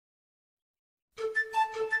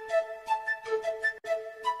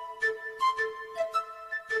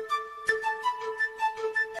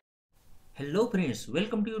Hello friends,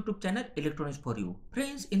 welcome to YouTube channel Electronics for You.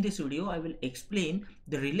 Friends, in this video I will explain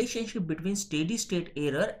the relationship between steady state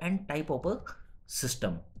error and type of a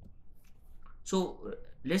system. So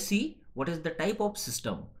let's see what is the type of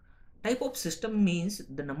system. Type of system means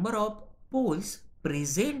the number of poles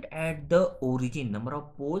present at the origin. Number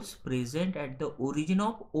of poles present at the origin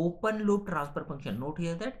of open loop transfer function. Note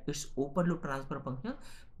here that it's open loop transfer function,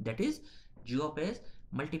 that is G of S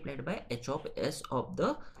multiplied by H of S of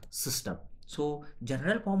the system. So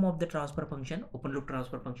general form of the transfer function, open loop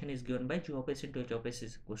transfer function, is given by G of S into H of S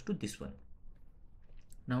is equals to this one.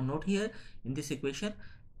 Now note here in this equation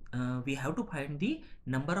we have to find the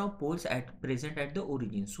number of poles present at the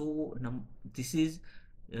origin. So this is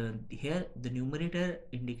here the numerator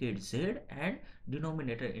indicates Z and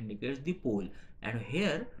denominator indicates the pole, and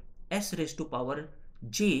here S raised to power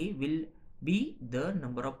J will be the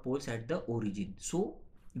number of poles at the origin. So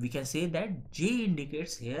we can say that J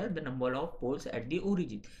indicates here the number of poles at the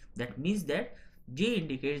origin. That means that J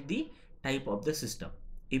indicates the type of the system.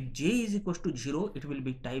 If J is equals to 0, it will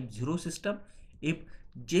be type 0 system. If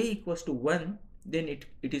J equals to 1, then it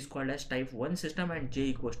is called as type 1 system, and J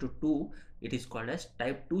equals to 2, it is called as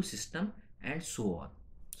type 2 system, and so on.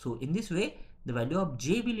 So in this way the value of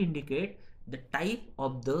J will indicate the type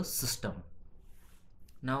of the system.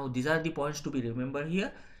 Now these are the points to be remembered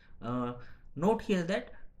here. Note here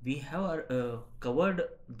that we have covered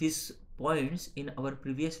these points in our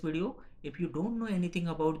previous video. If you don't know anything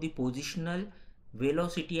about the positional,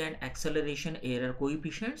 velocity and acceleration error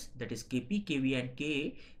coefficients, that is Kp, Kv and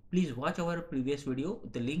Ka, please watch our previous video.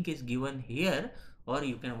 The link is given here, or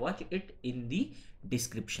you can watch it in the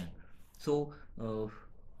description. So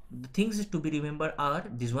the things to be remembered are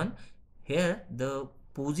this one. Here the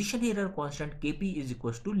position error constant Kp is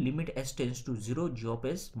equals to limit s tends to 0 G of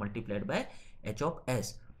S multiplied by H of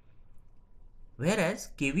S, whereas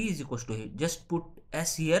Kv is equals to, just put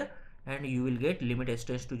S here and you will get limit s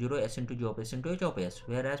tends to 0 S into G of S into H of S,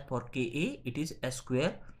 whereas for Ka it is S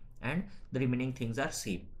square and the remaining things are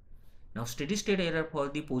same. Now steady state error, for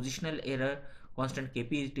the positional error constant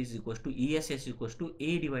Kp, it is equals to ESS equals to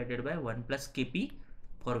A divided by 1 plus Kp.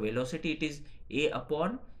 For velocity it is A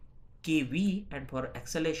upon Kv, and for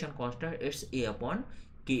acceleration constant it's A upon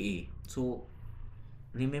Ka. So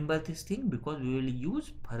remember this thing because we will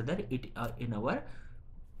use further it in our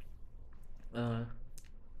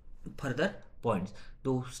further points.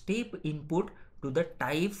 So step input to the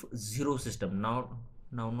type 0 system. Now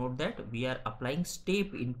note that we are applying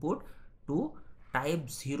step input to type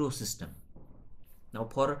 0 system. Now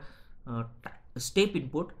for step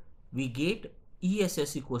input we get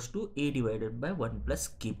ESS equals to A divided by 1 plus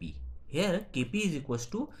Kp. Here Kp is equals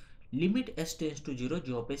to limit s tends to 0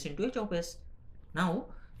 G of S into H of S. Now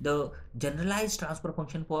the generalized transfer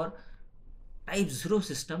function for type 0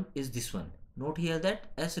 system is this one. Note here that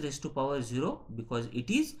s raised to power 0, because it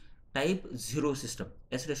is type 0 system.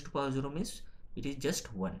 S raised to power 0 means it is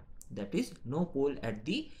just 1, that is no pole at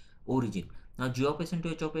the origin. Now G of S into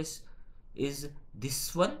H of S is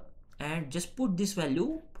this one, and just put this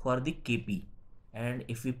value for the Kp, and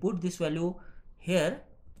if we put this value here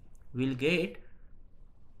we'll get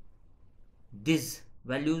these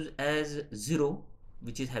values as 0,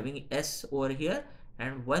 which is having S over here,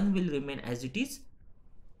 and 1 will remain as it is.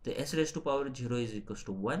 The S raised to power 0 is equals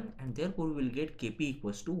to 1, and therefore we will get Kp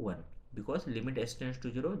equals to 1, because limit s tends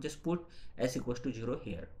to 0, just put S equals to 0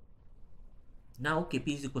 here. Now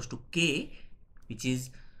Kp is equals to K, which is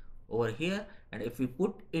over here, and if we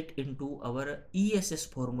put it into our ESS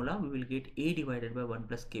formula we will get A divided by 1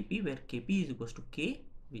 plus Kp, where Kp is equals to K,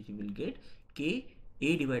 which we will get K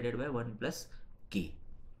A divided by 1 plus K.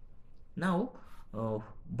 Now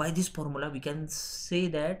by this formula we can say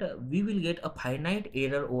that we will get a finite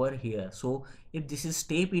error over here. So if this is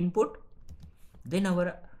step input, then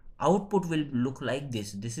our output will look like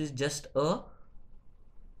this. This is just a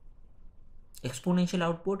exponential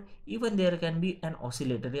output. Even there can be an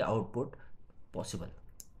oscillatory output possible.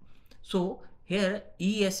 So here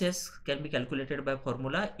ESS can be calculated by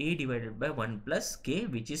formula A divided by 1 plus K,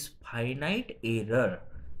 which is finite error.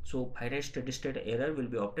 So finite steady state error will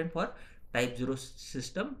be obtained for type 0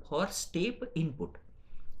 system for step input.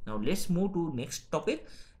 Now let's move to next topic,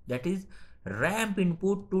 that is ramp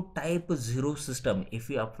input to type 0 system. If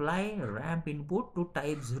we apply ramp input to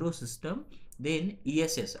type 0 system, then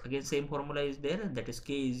ESS, again same formula is there, that is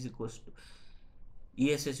K is equals to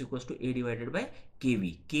ESS equals to A divided by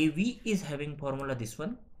Kv. Kv is having formula this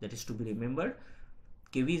one, that is to be remembered.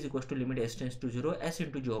 Kv is equals to limit s tends to 0 S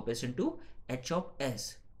into G of S into H of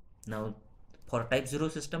S. Now for type 0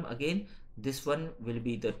 system, again this one will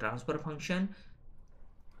be the transfer function.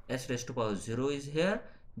 S raised to power 0 is here,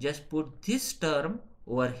 just put this term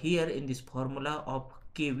over here in this formula of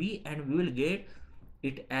kv and we will get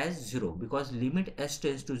it as 0 because limit s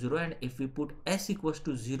tends to 0, and if we put s equals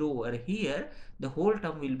to 0 over here, the whole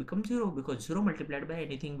term will become 0 because 0 multiplied by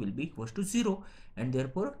anything will be equals to 0, and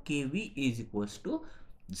therefore kv is equals to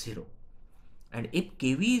 0. And if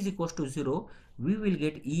kv is equals to 0, we will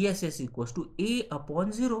get ess equals to a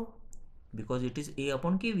upon 0 because it is a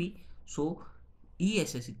upon kv. So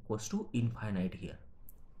ess equals to infinite here.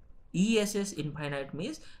 ess infinite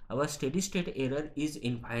means our steady state error is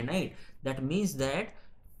infinite. That means that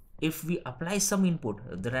if we apply some input,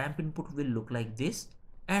 the ramp input will look like this,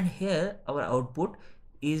 and here our output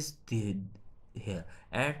is here,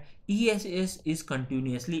 and ess is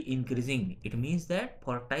continuously increasing. It means that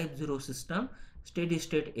for type 0 system, steady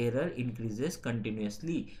state error increases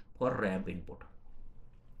continuously for ramp input,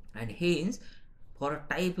 and hence for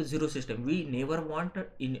a type 0 system we never want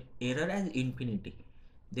in error as infinity.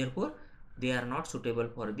 Therefore they are not suitable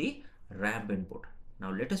for the ramp input.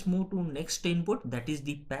 Now let us move to next input, that is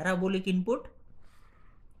the parabolic input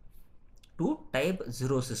to type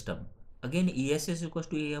 0 system. Again ess is equals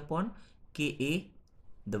to a upon ka.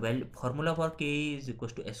 The value formula for ka is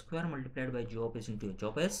equals to s square multiplied by g of s into h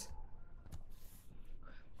of s,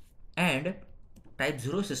 and type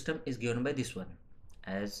 0 system is given by this one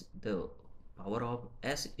as the power of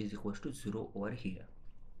s is equals to 0 over here.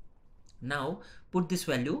 Now put this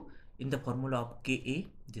value in the formula of ka.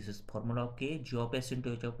 This is formula of k, g of s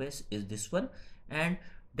into h of s is this one, and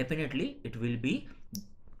definitely it will be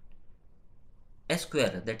s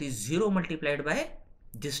square, that is 0 multiplied by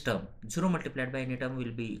this term. 0 multiplied by any term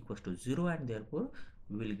will be equals to 0, and therefore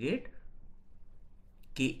we will get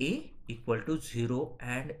ka equal to 0.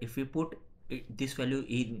 And if we put this value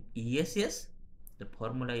in ess, the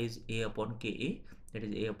formula is a upon ka, that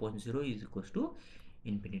is a upon 0 is equals to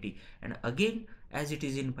infinity. And again as it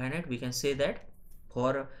is infinite, we can say that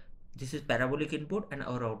for this is parabolic input and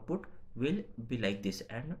our output will be like this,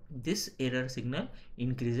 and this error signal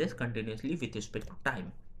increases continuously with respect to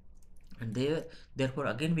time. And therefore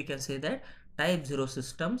again we can say that type 0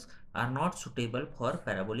 systems are not suitable for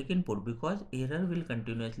parabolic input because error will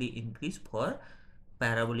continuously increase for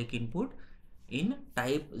parabolic input in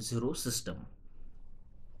type 0 system.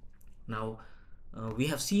 Now we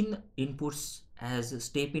have seen inputs as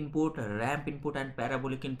step input, ramp input and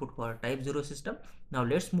parabolic input for type 0 system. Now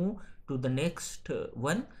let's move to the next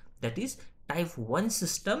one, that is type 1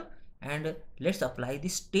 system, and let's apply the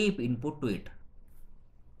step input to it.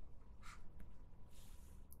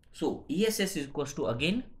 So ess is equals to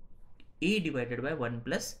again a divided by 1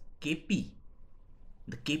 plus kp.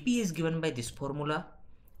 The kp is given by this formula,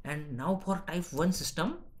 and now for type 1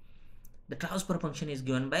 system the transfer function is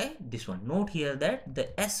given by this one. Note here that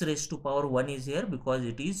the s raised to power 1 is here because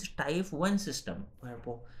it is type 1 system,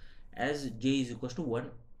 as j is equals to 1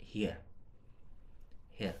 here,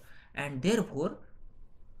 and therefore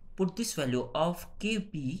put this value of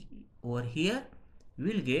kp over here,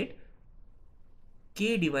 we will get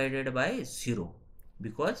k divided by 0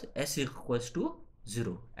 because s equals to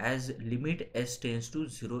 0 as limit s tends to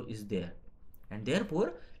 0 is there, and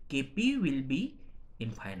therefore kp will be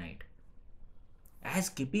infinite.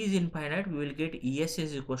 As kp is infinite, we will get ess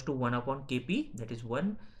is equals to 1 upon kp, that is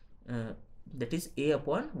 1 that is a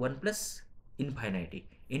upon 1 plus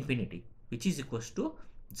infinity which is equals to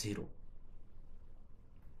 0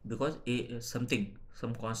 because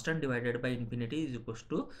some constant divided by infinity is equals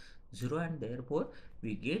to 0, and therefore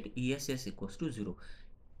we get ess equals to 0.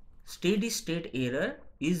 Steady state error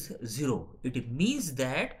is 0. It means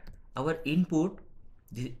that our input,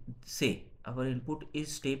 say our input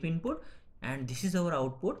is step input and this is our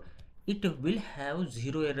output, it will have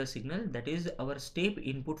 0 error signal, that is our step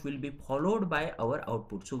input will be followed by our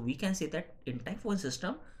output. So we can say that in type 1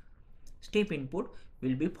 system step input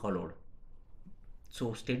will be followed.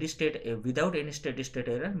 So steady state without any steady state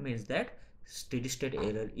error means that steady state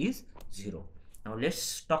error is 0. Now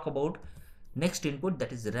let's talk about next input,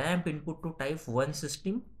 that is ramp input to type 1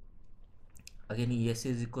 system. Again es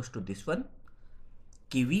is equals to this one.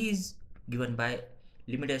 kv is given by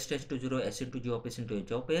limit s tends to 0 s into g of s into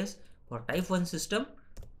h of s. For type 1 system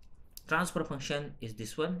transfer function is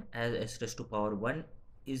this one as s raised to power 1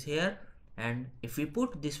 is here, and if we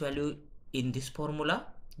put this value in this formula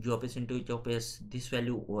g of s into h of s, this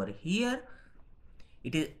value over here,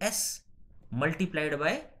 it is s multiplied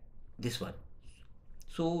by this one.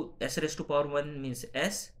 So s raised to power 1 means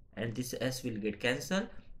s, and this s will get cancelled.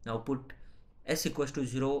 Now put s equals to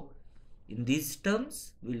 0 in these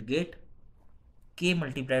terms, we will get k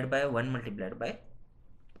multiplied by 1 multiplied by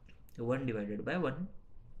 1 divided by 1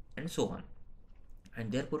 and so on,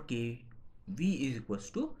 and therefore k V is equals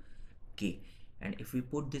to K. And if we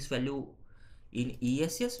put this value in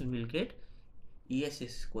ESS, we will get ESS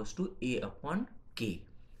is equals to A upon K.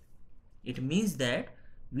 It means that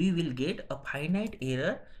we will get a finite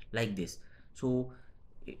error like this. So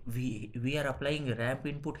we are applying ramp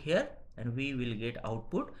input here, and we will get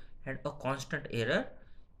output and a constant error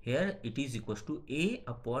here. It is equals to A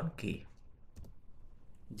upon K.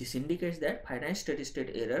 This indicates that finite steady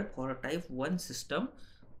state error for a type 1 system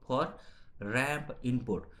for ramp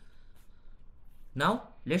input. Now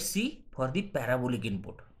let's see for the parabolic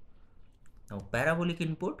input. Now parabolic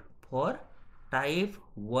input for type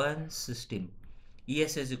 1 system,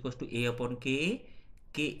 ES is equals to A upon KA.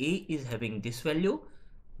 KA is having this value.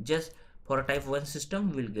 Just for a type 1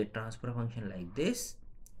 system, we will get transfer function like this,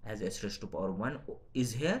 as s raised to power 1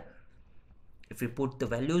 is here. If we put the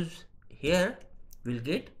values here, we will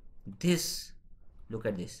get this. Look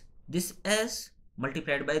at this. This s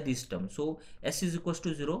multiplied by this term. So s is equals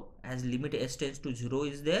to 0, as limit s tends to 0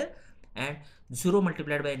 is there, and 0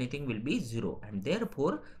 multiplied by anything will be 0, and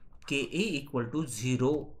therefore Ka equal to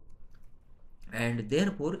 0, and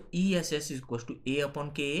therefore ESS is equals to A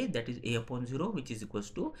upon Ka, that is A upon 0, which is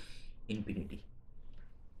equals to infinity.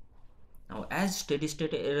 Now as steady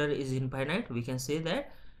state error is infinite, we can say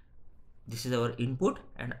that this is our input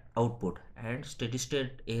and output, and steady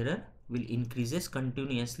state error will increases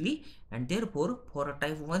continuously, and therefore for a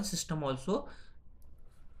type 1 system also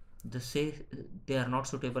they are not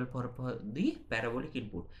suitable for the parabolic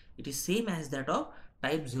input. It is same as that of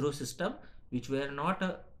type 0 system, which were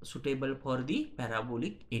not suitable for the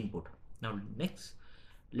parabolic input. Now next,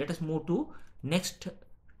 let us move to next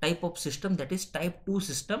type of system, that is type 2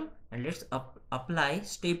 system, and let's apply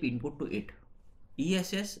step input to it.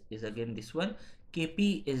 ESS is again this one,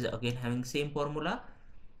 KP is again having same formula,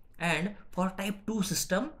 and for type 2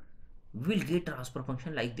 system we will get transfer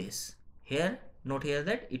function like this. Here note here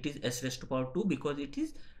that it is s raised to power 2 because it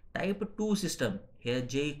is type 2 system. Here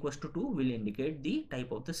j equals to 2 will indicate the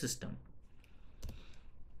type of the system.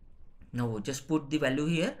 Now just put the value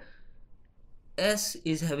here. S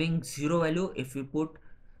is having 0 value. If we put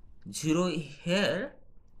 0 here,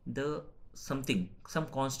 the some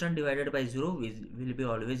constant divided by 0 will be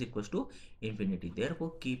always equals to infinity.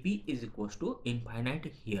 Therefore Kp is equals to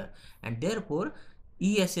infinite here, and therefore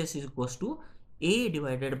ESS is equals to A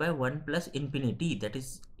divided by 1 plus infinity, that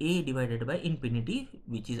is A divided by infinity,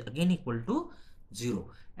 which is again equal to 0.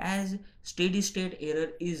 As steady state error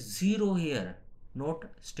is 0 here, note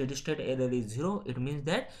steady state error is 0, it means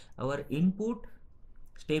that our input,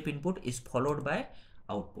 step input is followed by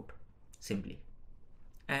output simply.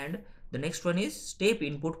 And the next one is step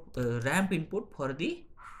input, ramp input for the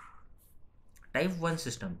type 1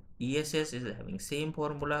 system. ESS is having same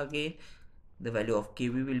formula again. The value of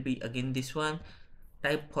Kv will be again this one.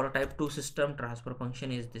 For type 2 system, transfer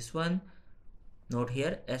function is this one. Note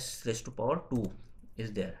here s raised to power 2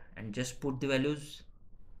 is there, and just put the values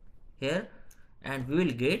here, and we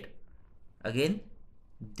will get again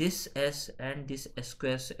this s and this s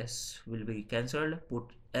square s will be cancelled. Put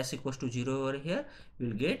s equals to 0 over here, we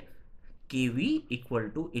will get Kv equal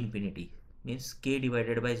to infinity, means K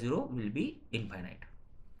divided by 0 will be infinite,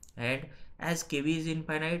 and as Kv is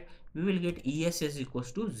infinite, we will get ESS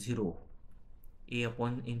equals to 0, A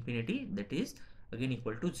upon infinity, that is again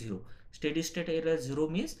equal to 0. Steady state error 0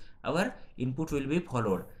 means our input will be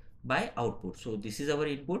followed by output. So this is our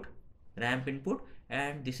input, ramp input,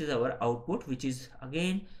 and this is our output, which is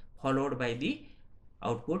again followed by the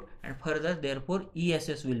output, and further therefore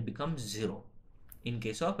ESS will become 0 in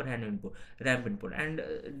case of ramp input, and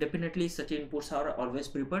definitely such inputs are always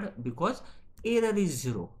preferred because error is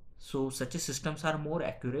 0. So such systems are more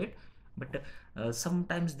accurate, but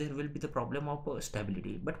sometimes there will be the problem of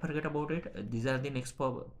stability, but forget about it. These are the next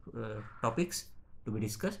topics to be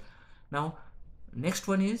discussed. Now next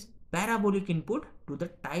one is parabolic input to the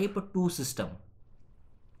type 2 system.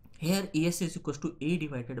 Here ES is equals to A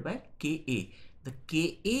divided by Ka. The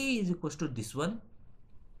Ka is equals to this one.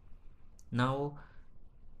 Now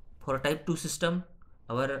for type 2 system,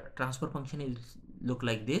 our transfer function is look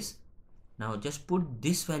like this. Now just put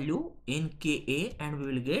this value in Ka and we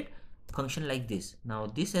will get function like this. Now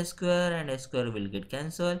this s square and s square will get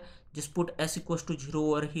cancelled. Just put s equals to 0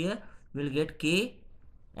 over here, we will get K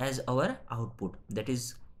as our output, that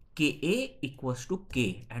is Ka equals to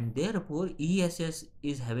K, and therefore ESS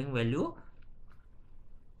is having value,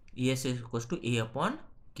 ESS is equals to A upon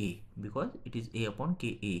K because it is A upon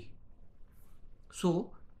Ka.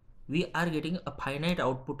 So we are getting a finite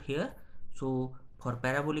output here. So for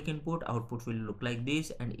parabolic input, output will look like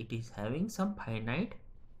this, and it is having some finite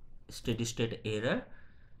steady state error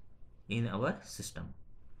in our system.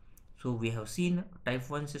 So we have seen type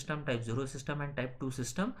 1 system, type 0 system and type 2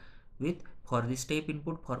 system with for the step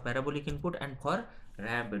input, for parabolic input and for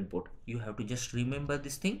ramp input. You have to just remember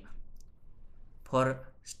this thing. For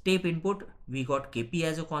step input we got kp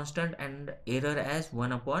as a constant and error as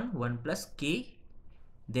 1 upon 1 plus k.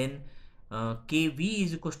 Then kv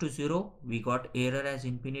is equals to 0, we got error as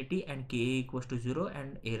infinity, and ka equals to 0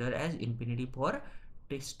 and error as infinity for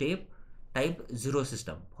step type 0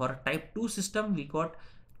 system. For type 2 system we got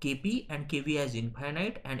kp and kv as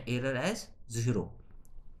infinite and error as 0,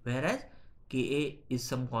 whereas ka is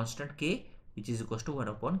some constant k which is equals to 1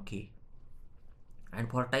 upon k. And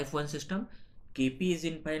for type 1 system kp is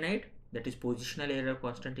infinite, that is positional error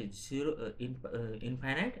constant is 0,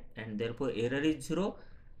 infinite, and therefore error is 0.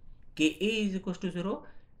 Ka is equals to 0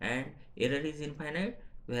 and error is infinite,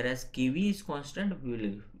 whereas kv is constant,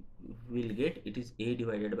 we will get it is a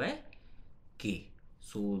divided by k.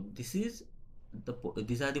 So this is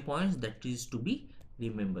these are the points that is to be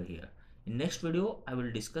remembered here. In next video I will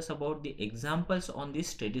discuss about the examples on the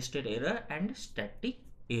steady state error and static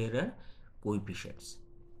error coefficients.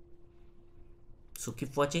 So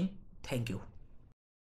keep watching. Thank you.